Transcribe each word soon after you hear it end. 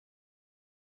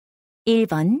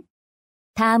1번.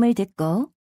 다음을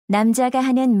듣고 남자가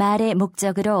하는 말의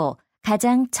목적으로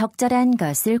가장 적절한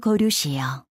것을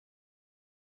고르시오.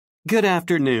 Good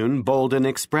afternoon, Bolden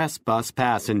Express bus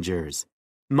passengers.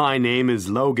 My name is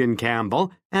Logan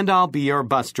Campbell, and I'll be your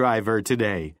bus driver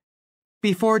today.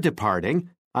 Before departing,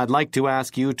 I'd like to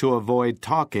ask you to avoid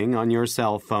talking on your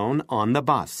cell phone on the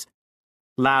bus.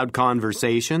 Loud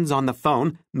conversations on the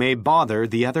phone may bother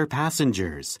the other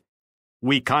passengers.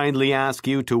 We kindly ask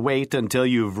you to wait until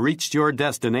you've reached your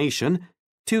destination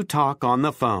to talk on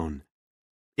the phone.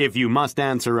 If you must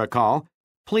answer a call,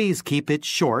 please keep it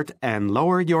short and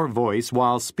lower your voice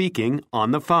while speaking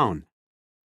on the phone.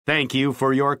 Thank you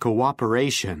for your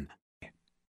cooperation.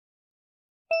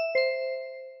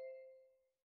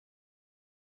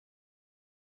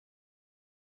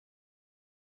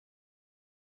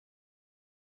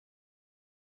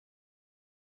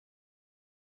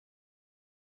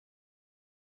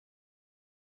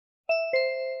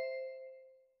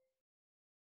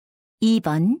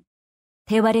 (2번)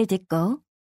 대화를 듣고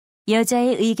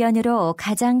여자의 의견으로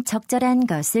가장 적절한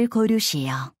것을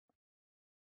고르시오.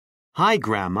 Hi,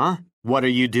 Grandma. What are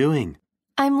you doing?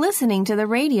 I'm listening to the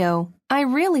radio. I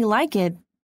really like it.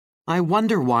 I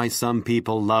wonder why some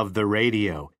people love the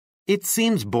radio. It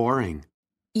seems boring.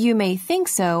 You may think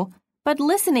so, but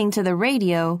listening to the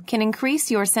radio can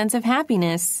increase your sense of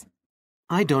happiness.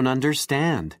 I don't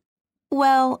understand.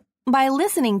 Well, by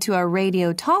listening to a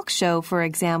radio talk show, for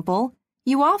example,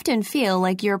 you often feel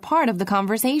like you're part of the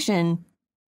conversation.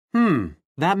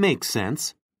 That makes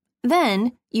sense.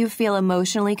 Then, you feel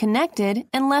emotionally connected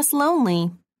and less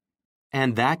lonely.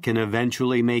 And that can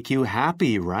eventually make you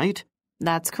happy, right?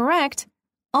 That's correct.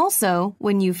 Also,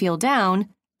 when you feel down,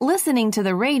 listening to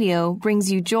the radio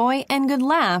brings you joy and good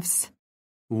laughs.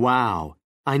 Wow,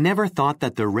 I never thought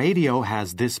that the radio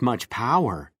has this much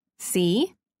power.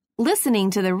 See? Listening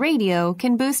to the radio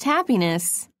can boost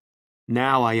happiness.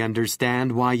 Now I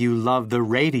understand why you love the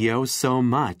radio so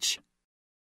much.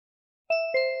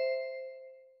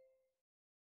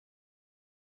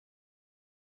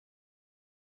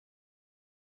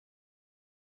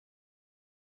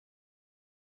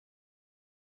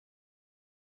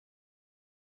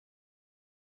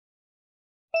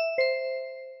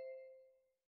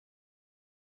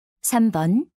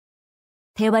 (3번)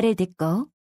 대화를 듣고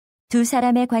두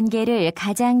사람의 관계를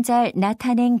가장 잘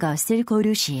나타낸 것을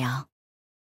고르시오.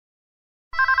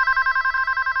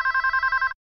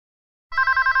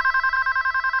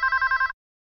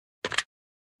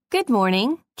 Good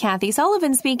morning. Kathy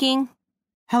Sullivan speaking.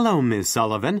 Hello, Miss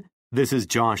Sullivan. This is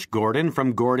Josh Gordon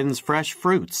from Gordon's Fresh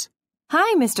Fruits.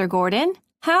 Hi, Mr. Gordon.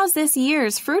 How's this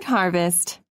year's fruit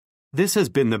harvest? This has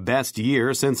been the best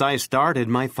year since I started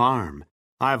my farm.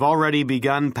 I've already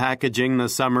begun packaging the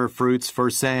summer fruits for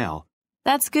sale.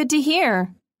 That's good to hear.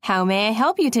 How may I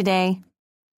help you today?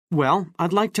 Well,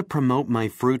 I'd like to promote my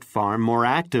fruit farm more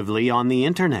actively on the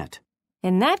internet.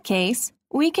 In that case,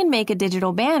 we can make a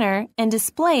digital banner and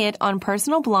display it on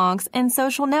personal blogs and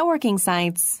social networking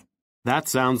sites. That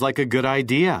sounds like a good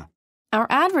idea. Our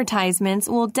advertisements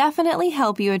will definitely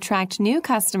help you attract new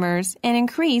customers and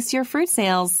increase your fruit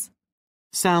sales.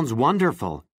 Sounds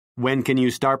wonderful. When can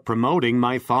you start promoting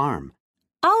my farm?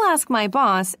 I'll ask my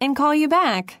boss and call you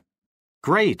back.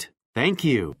 Great. Thank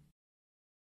you.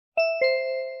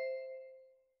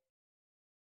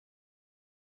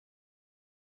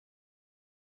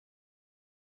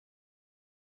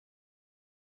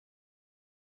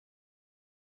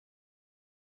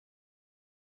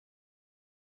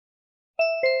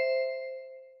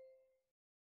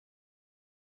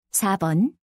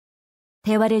 (4번)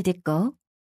 대화를 듣고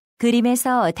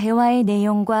그림에서 대화의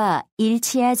내용과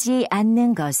일치하지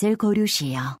않는 것을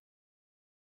고르시오.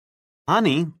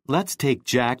 Honey, let's take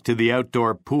Jack to the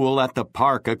outdoor pool at the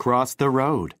park across the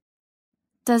road.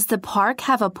 Does the park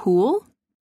have a pool?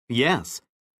 Yes.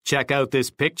 Check out this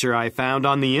picture I found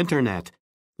on the internet.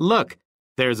 Look,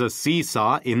 there's a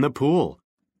seesaw in the pool.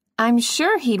 I'm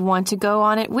sure he'd want to go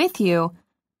on it with you.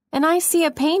 And I see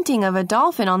a painting of a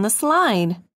dolphin on the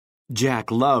slide.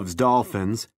 Jack loves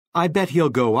dolphins. I bet he'll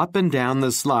go up and down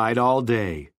the slide all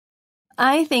day.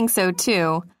 I think so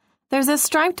too. There's a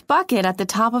striped bucket at the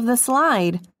top of the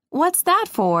slide. What's that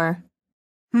for?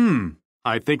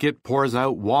 I think it pours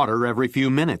out water every few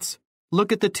minutes.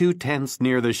 Look at the two tents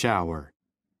near the shower.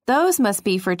 Those must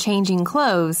be for changing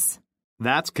clothes.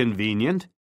 That's convenient.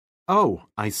 Oh,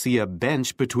 I see a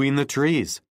bench between the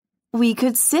trees. We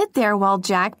could sit there while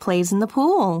Jack plays in the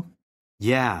pool.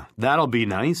 Yeah, that'll be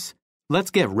nice.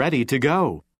 Let's get ready to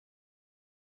go.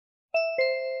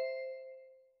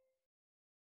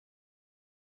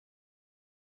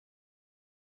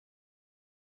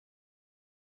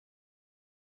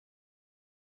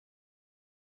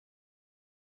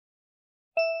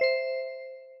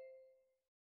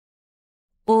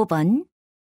 5번.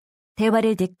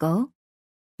 대화를 듣고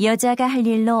여자가 할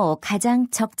일로 가장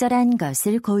적절한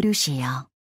것을 고르시오.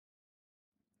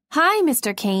 Hi,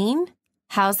 Mr. Kane.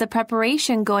 How's the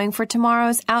preparation going for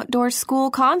tomorrow's outdoor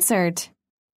school concert?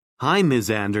 Hi, Ms.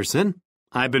 Anderson.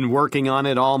 I've been working on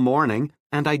it all morning,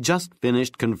 and I just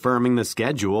finished confirming the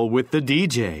schedule with the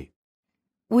DJ.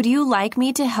 Would you like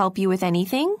me to help you with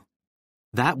anything?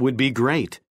 That would be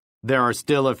great. There are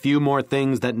still a few more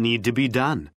things that need to be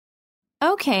done.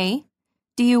 Okay.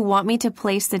 Do you want me to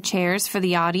place the chairs for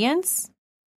the audience?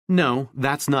 No,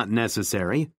 that's not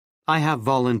necessary. I have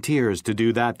volunteers to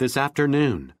do that this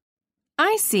afternoon.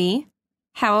 I see.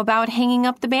 How about hanging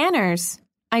up the banners?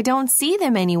 I don't see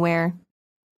them anywhere.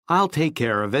 I'll take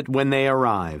care of it when they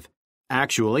arrive.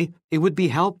 Actually, it would be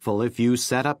helpful if you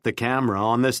set up the camera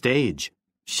on the stage.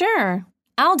 Sure,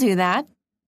 I'll do that.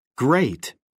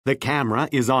 Great. The camera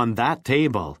is on that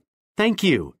table. Thank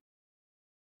you.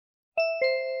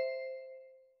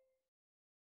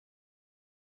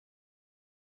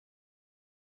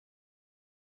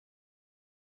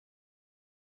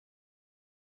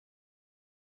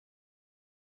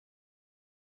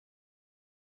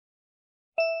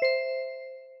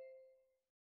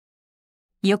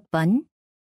 (6번)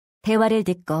 대화를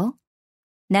듣고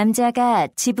남자가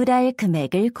지불할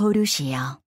금액을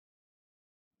고르시오.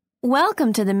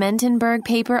 Welcome to the Mentenberg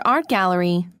Paper Art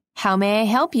Gallery. How may I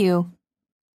help you?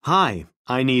 Hi,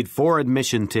 I need 4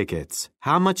 admission tickets.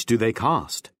 How much do they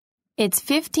cost? It's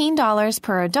 $15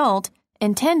 per adult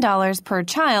and $10 per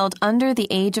child under the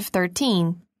age of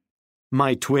 13.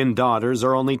 My twin daughters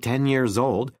are only 10 years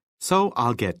old, so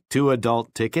I'll get 2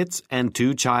 adult tickets and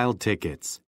 2 child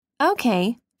tickets.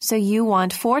 Okay, so you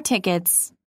want 4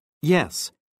 tickets.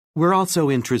 Yes. We're also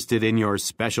interested in your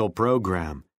special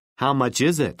program. How much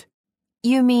is it?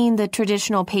 You mean the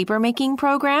traditional paper-making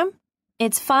program?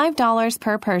 It's $5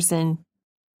 per person.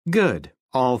 Good.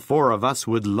 All 4 of us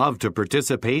would love to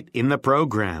participate in the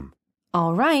program.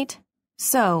 All right.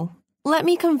 So, let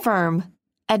me confirm.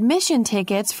 Admission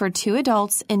tickets for 2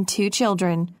 adults and 2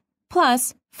 children,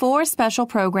 plus 4 special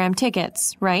program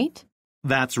tickets, right?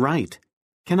 That's right.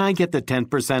 Can I get the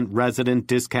 10% resident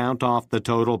discount off the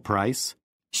total price?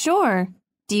 Sure.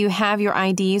 Do you have your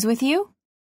IDs with you?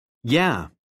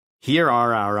 Yeah. Here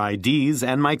are our IDs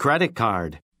and my credit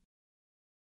card.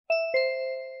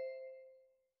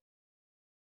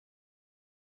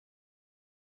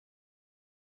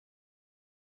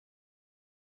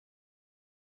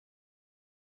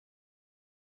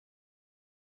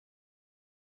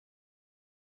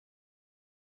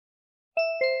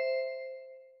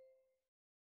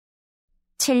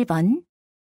 (7번)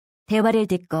 대화를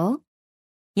듣고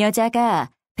여자가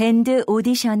밴드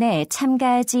오디션에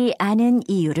참가하지 않은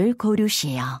이유를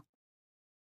고르시오.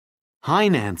 Hi,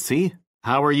 Nancy.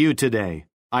 How are you today?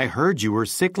 I heard you were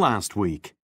sick last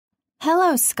week.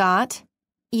 Hello, Scott.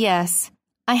 Yes,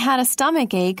 I had a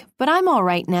stomach ache, but I'm all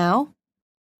right now.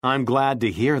 I'm glad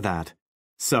to hear that.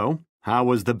 So, how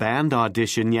was the band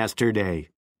audition yesterday?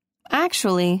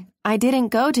 Actually, I didn't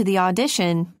go to the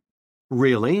audition.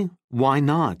 Really? Why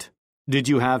not? Did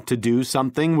you have to do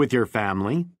something with your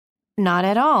family? Not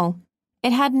at all.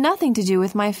 It had nothing to do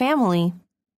with my family.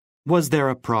 Was there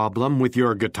a problem with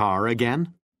your guitar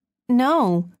again?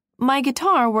 No, my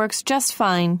guitar works just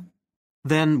fine.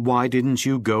 Then why didn't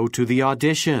you go to the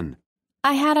audition?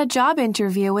 I had a job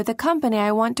interview with a company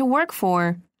I want to work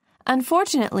for.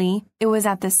 Unfortunately, it was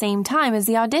at the same time as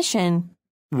the audition.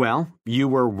 Well, you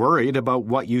were worried about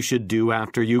what you should do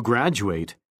after you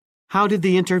graduate. How did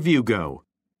the interview go?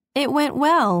 It went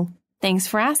well. Thanks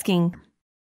for asking.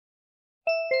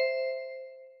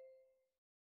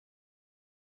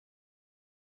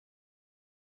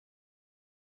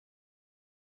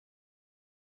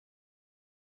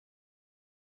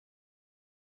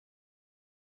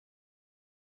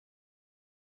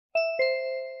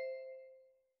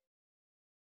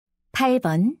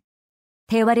 (8번)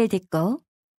 대화를 듣고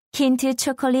힌트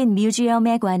초콜릿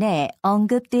뮤지엄에 관해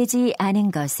언급되지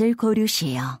않은 것을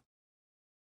고르시오.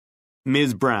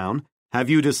 Ms. Brown, have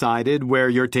you decided where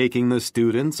you're taking the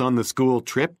students on the school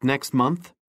trip next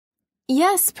month?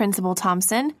 Yes, Principal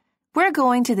Thompson. We're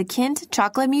going to the Kint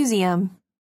Chocolate Museum.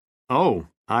 Oh,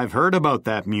 I've heard about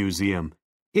that museum.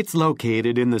 It's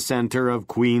located in the center of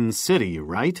Queen City,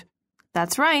 right?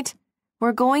 That's right.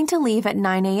 We're going to leave at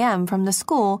 9 a.m. from the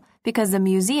school because the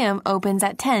museum opens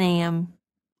at 10 a.m.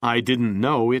 I didn't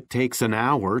know it takes an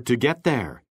hour to get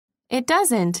there. It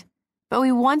doesn't, but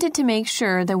we wanted to make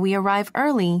sure that we arrive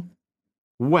early.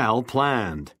 Well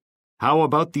planned. How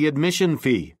about the admission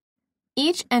fee?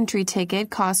 Each entry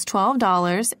ticket costs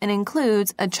 $12 and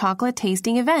includes a chocolate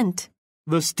tasting event.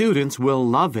 The students will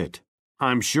love it.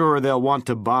 I'm sure they'll want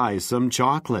to buy some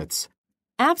chocolates.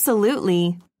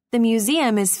 Absolutely. The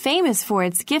museum is famous for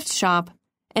its gift shop,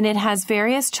 and it has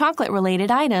various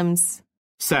chocolate-related items.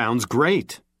 Sounds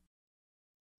great.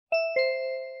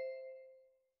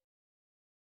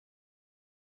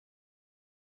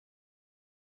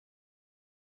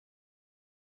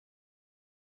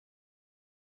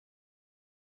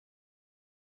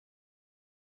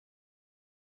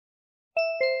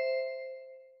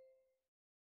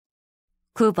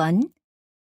 (9번)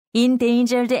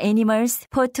 Endangered Animals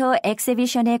Photo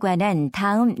Exhibition에 관한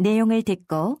다음 내용을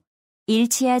듣고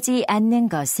일치하지 않는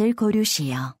것을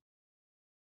고르시오.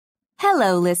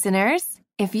 Hello, listeners.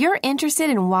 If you're interested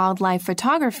in wildlife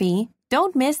photography,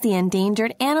 don't miss the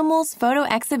Endangered Animals Photo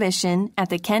Exhibition at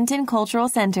the Kenton Cultural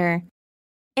Center.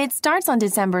 It starts on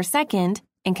December 2nd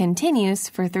and continues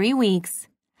for 3 weeks.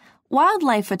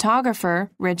 Wildlife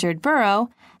photographer Richard Burrow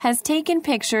has taken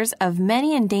pictures of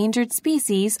many endangered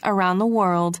species around the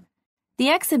world. The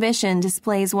exhibition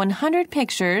displays 100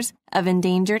 pictures of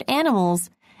endangered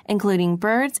animals, including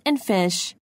birds and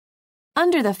fish.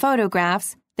 Under the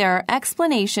photographs, there are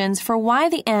explanations for why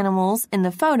the animals in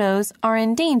the photos are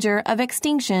in danger of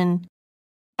extinction.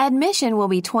 Admission will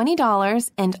be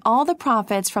 $20 and all the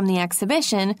profits from the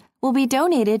exhibition will be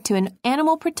donated to an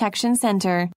animal protection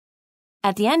center.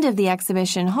 At the end of the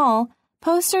exhibition hall,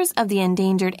 posters of the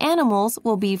endangered animals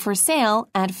will be for sale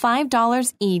at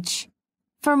 $5 each.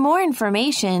 For more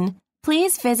information,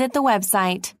 please visit the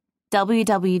website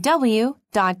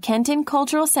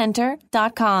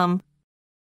www.kentonculturalcenter.com.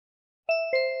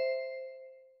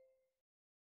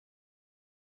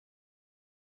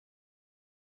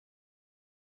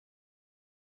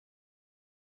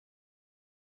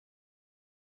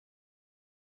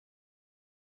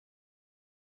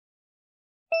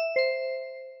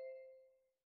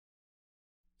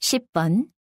 (10번)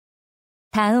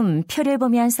 다음 표를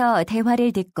보면서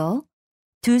대화를 듣고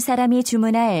두 사람이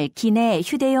주문할 기내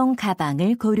휴대용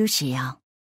가방을 고르시오.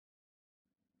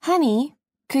 Honey,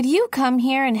 could you come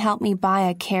here and help me buy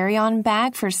a carry-on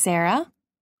bag for Sarah?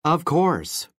 Of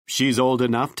course. She's old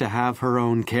enough to have her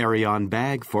own carry-on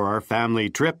bag for our family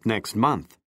trip next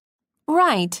month.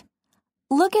 Right.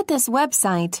 Look at this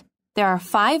website. There are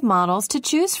 5 models to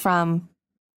choose from.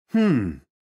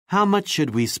 How much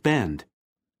should we spend?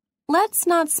 Let's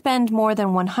not spend more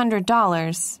than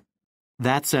 $100.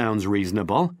 That sounds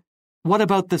reasonable. What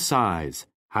about the size?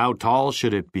 How tall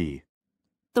should it be?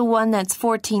 The one that's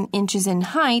 14 inches in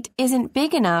height isn't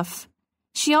big enough.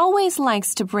 She always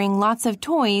likes to bring lots of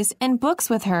toys and books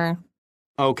with her.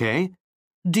 Okay.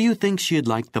 Do you think she'd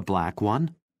like the black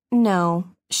one? No,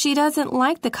 she doesn't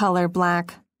like the color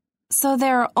black. So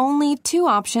there are only 2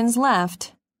 options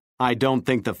left. I don't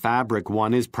think the fabric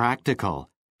one is practical.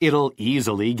 It'll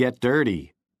easily get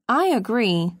dirty. I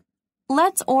agree.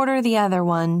 Let's order the other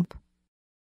one.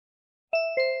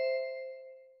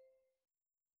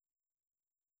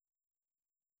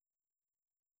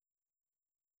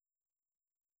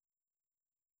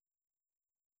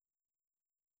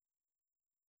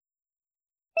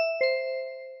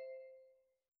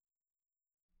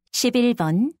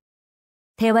 (11번)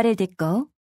 대화를 듣고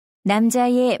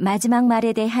남자의 마지막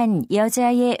말에 대한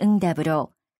여자의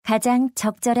응답으로 가장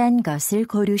적절한 것을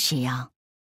고르시오.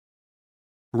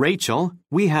 Rachel,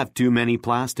 we have too many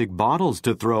plastic bottles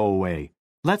to throw away.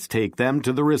 Let's take them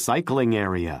to the recycling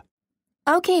area.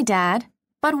 Okay, Dad.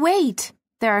 But wait.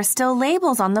 There are still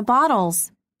labels on the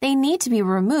bottles. They need to be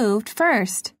removed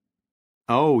first.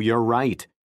 Oh, you're right.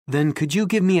 Then could you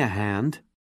give me a hand?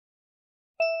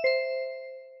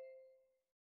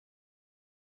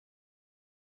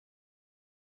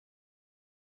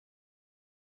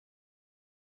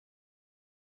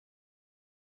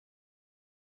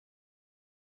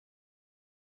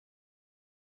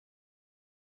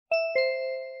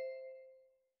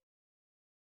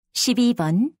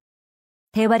 (12번)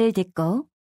 대화를 듣고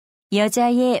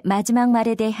여자의 마지막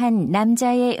말에 대한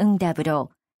남자의 응답으로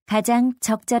가장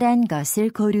적절한 것을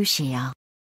고르시오.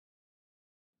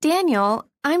 Daniel,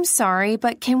 I'm sorry,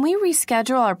 but can we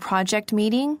reschedule our project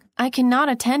meeting? I cannot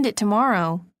attend it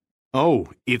tomorrow. Oh,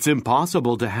 it's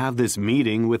impossible to have this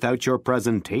meeting without your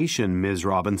presentation, Ms.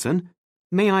 Robinson.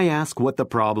 May I ask what the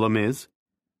problem is?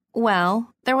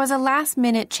 Well, there was a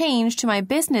last-minute change to my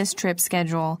business trip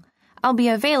schedule. I'll be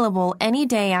available any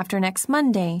day after next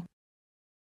Monday.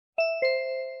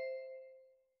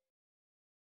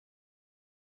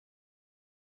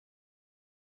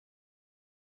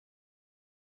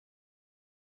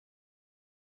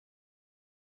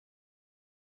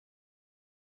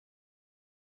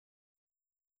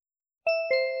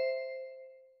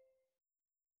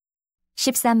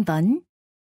 (13번)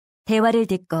 대화를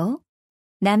듣고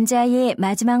남자의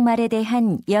마지막 말에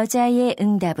대한 여자의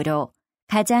응답으로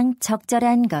가장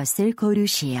적절한 것을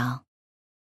고르시오.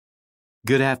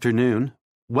 Good afternoon.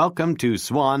 Welcome to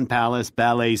Swan Palace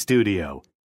Ballet Studio.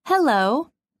 Hello.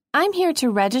 I'm here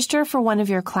to register for one of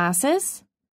your classes.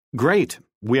 Great.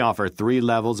 We offer 3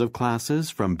 levels of classes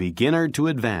from beginner to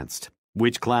advanced.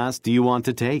 Which class do you want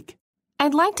to take?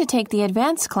 I'd like to take the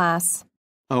advanced class.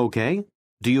 Okay.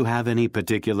 Do you have any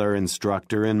particular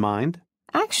instructor in mind?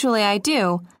 Actually, I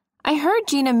do. I heard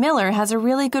Gina Miller has a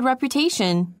really good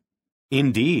reputation.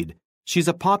 Indeed. She's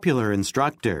a popular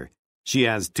instructor. She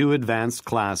has 2 advanced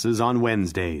classes on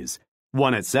Wednesdays,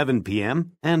 one at 7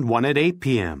 p.m. and one at 8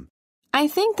 p.m. I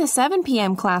think the 7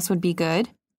 p.m. class would be good.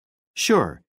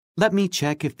 Sure. Let me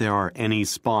check if there are any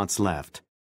spots left.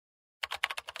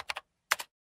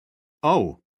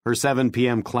 Oh, her 7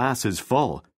 p.m. class is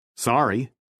full.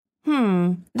 Sorry.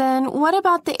 Then what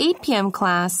about the 8 p.m.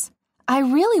 class? I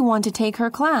really want to take her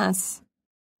class.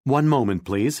 One moment,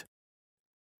 please.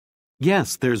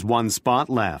 Yes, there's 1 spot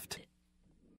left.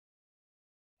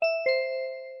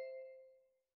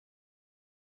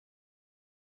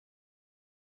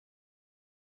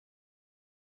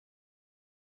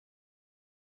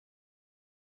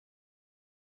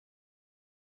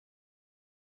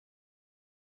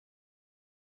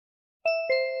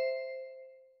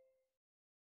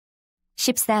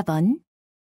 (14번)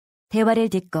 대화를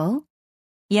듣고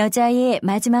여자의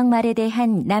마지막 말에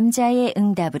대한 남자의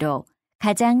응답으로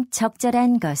가장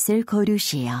적절한 것을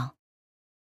고르시오.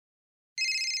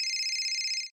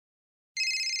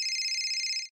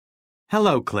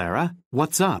 Hello, Clara.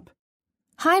 What's up?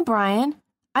 Hi, Brian.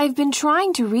 I've been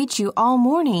trying to reach you all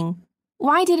morning.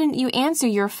 Why didn't you answer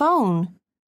your phone?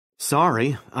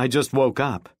 Sorry, I just woke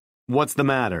up. What's the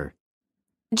matter?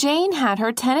 Jane had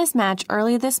her tennis match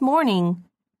early this morning.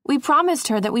 We promised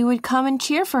her that we would come and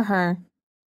cheer for her.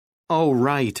 Oh,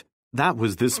 right. That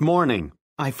was this morning.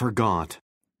 I forgot.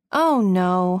 Oh,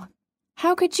 no.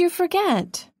 How could you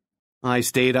forget? I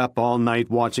stayed up all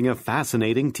night watching a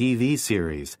fascinating TV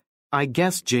series. I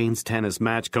guess Jane's tennis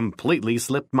match completely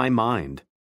slipped my mind.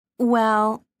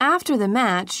 Well, after the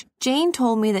match, Jane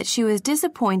told me that she was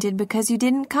disappointed because you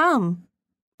didn't come.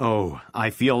 Oh,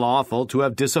 I feel awful to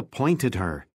have disappointed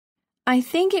her. I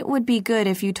think it would be good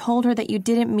if you told her that you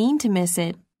didn't mean to miss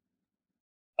it.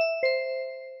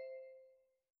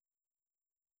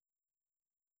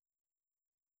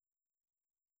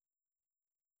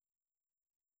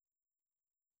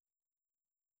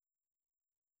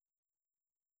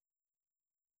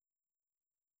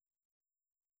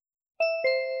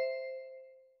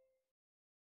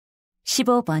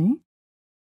 (15번)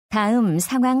 다음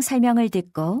상황 설명을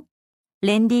듣고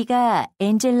랜디가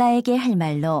엔젤라에게 할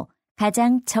말로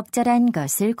가장 적절한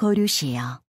것을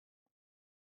고르시오.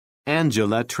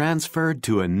 Angela transferred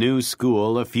to a new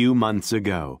school a few months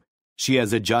ago. She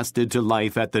has adjusted to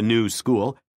life at the new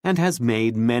school and has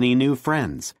made many new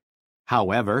friends.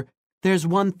 However, there's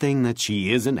one thing that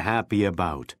she isn't happy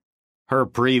about. Her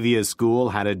previous school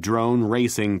had a drone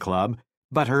racing club,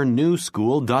 but her new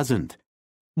school doesn't.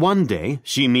 One day,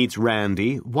 she meets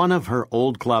Randy, one of her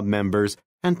old club members,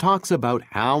 and talks about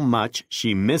how much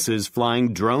she misses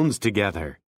flying drones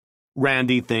together.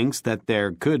 Randy thinks that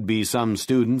there could be some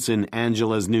students in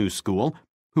Angela's new school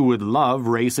who would love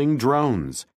racing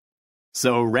drones.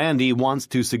 So Randy wants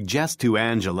to suggest to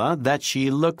Angela that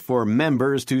she look for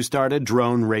members to start a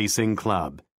drone racing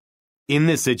club. In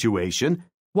this situation,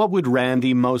 what would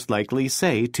Randy most likely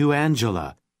say to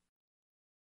Angela?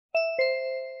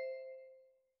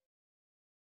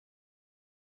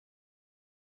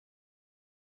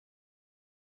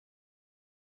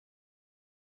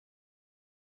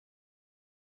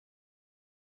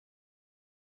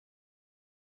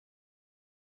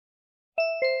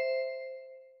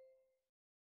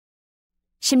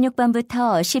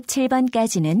 (16번부터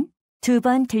 17번까지는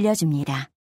 2번 들려줍니다.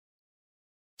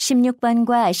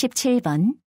 16번과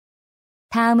 17번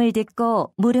다음을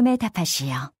듣고 물음에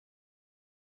답하시오.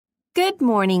 Good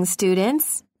morning,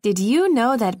 students. Did you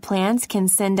know that plants can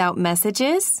send out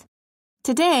messages?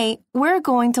 Today, we're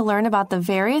going to learn about the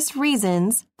various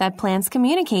reasons that plants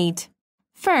communicate.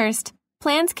 First,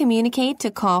 plants communicate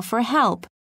to call for help.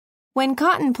 When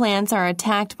cotton plants are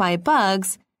attacked by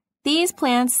bugs, these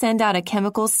plants send out a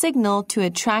chemical signal to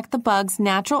attract the bug's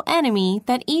natural enemy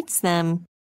that eats them.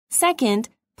 Second,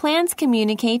 plants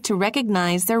communicate to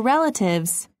recognize their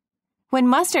relatives. When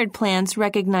mustard plants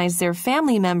recognize their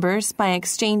family members by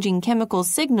exchanging chemical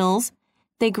signals,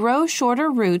 they grow shorter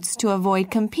roots to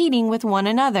avoid competing with one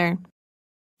another.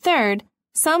 Third,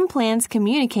 some plants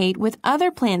communicate with other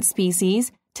plant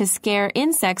species to scare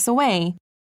insects away.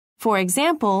 For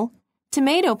example,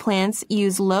 Tomato plants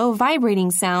use low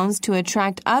vibrating sounds to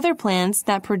attract other plants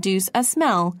that produce a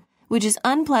smell, which is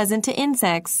unpleasant to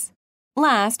insects.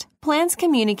 Last, plants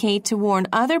communicate to warn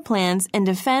other plants and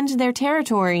defend their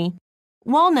territory.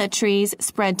 Walnut trees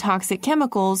spread toxic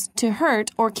chemicals to hurt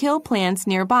or kill plants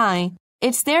nearby.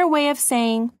 It's their way of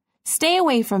saying, "Stay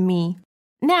away from me."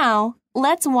 Now,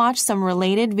 let's watch some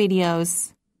related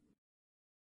videos.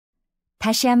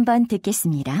 다시 한번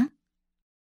듣겠습니다.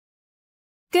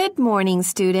 Good morning,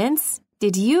 students.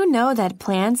 Did you know that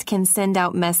plants can send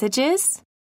out messages?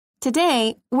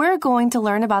 Today, we're going to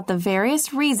learn about the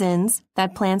various reasons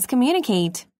that plants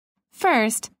communicate.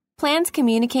 First, plants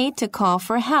communicate to call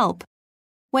for help.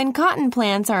 When cotton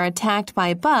plants are attacked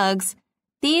by bugs,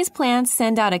 these plants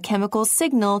send out a chemical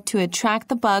signal to attract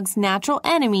the bug's natural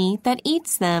enemy that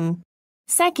eats them.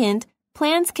 Second,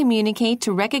 plants communicate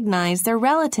to recognize their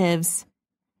relatives.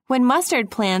 When mustard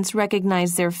plants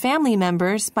recognize their family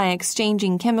members by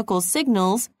exchanging chemical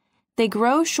signals, they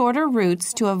grow shorter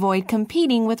roots to avoid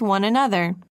competing with one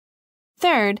another.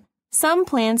 Third, some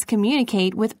plants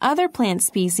communicate with other plant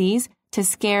species to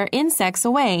scare insects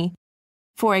away.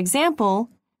 For example,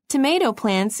 tomato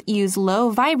plants use low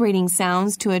vibrating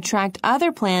sounds to attract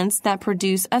other plants that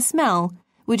produce a smell,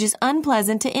 which is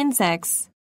unpleasant to insects.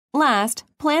 Last,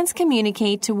 plants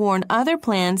communicate to warn other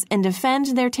plants and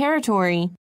defend their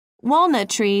territory. Walnut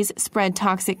trees spread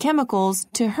toxic chemicals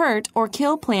to hurt or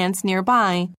kill plants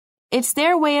nearby. It's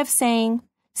their way of saying,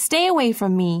 "Stay away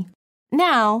from me."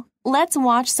 Now, let's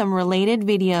watch some related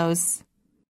videos.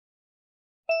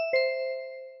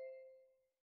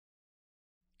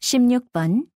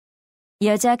 16번.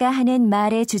 여자가 하는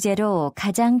말의 주제로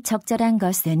가장 적절한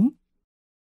것은?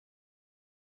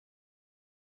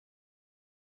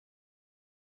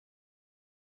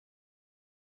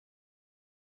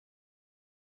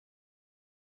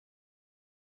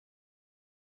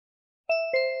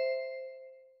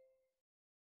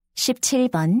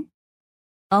 17번.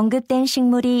 언급된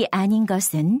식물이 아닌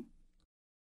것은?